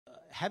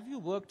have you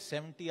worked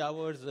 70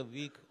 hours a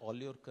week all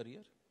your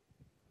career?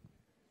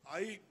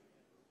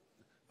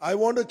 I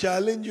want to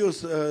challenge you,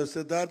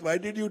 Siddharth. Why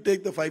did you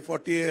take the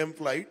 5:40 a.m.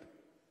 flight?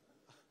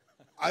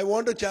 I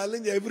want to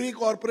challenge every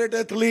corporate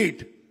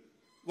athlete.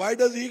 Why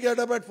does he get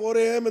up at 4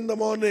 a.m. in the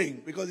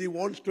morning? Because he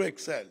wants to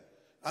excel.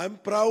 I'm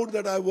proud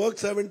that I work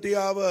 70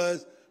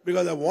 hours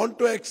because I want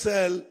to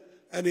excel,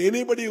 and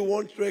anybody who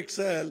wants to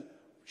excel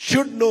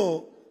should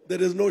know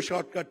there is no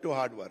shortcut to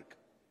hard work.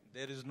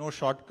 There is no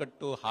shortcut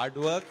to hard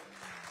work.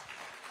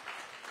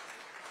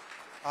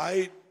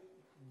 I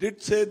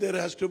did say there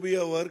has to be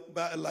a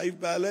work-life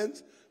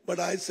balance, but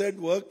I said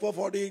work for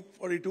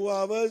 42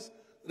 hours,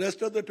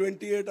 rest of the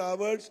 28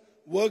 hours,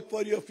 work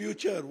for your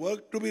future,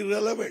 work to be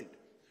relevant.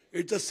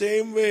 It's the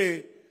same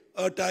way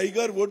a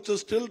Tiger Woods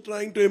is still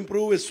trying to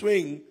improve his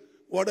swing,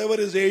 whatever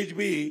his age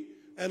be,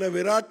 and a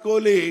Virat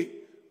Kohli,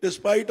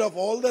 despite of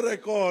all the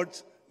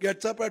records,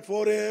 gets up at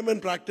 4 a.m.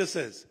 and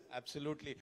practices. Absolutely.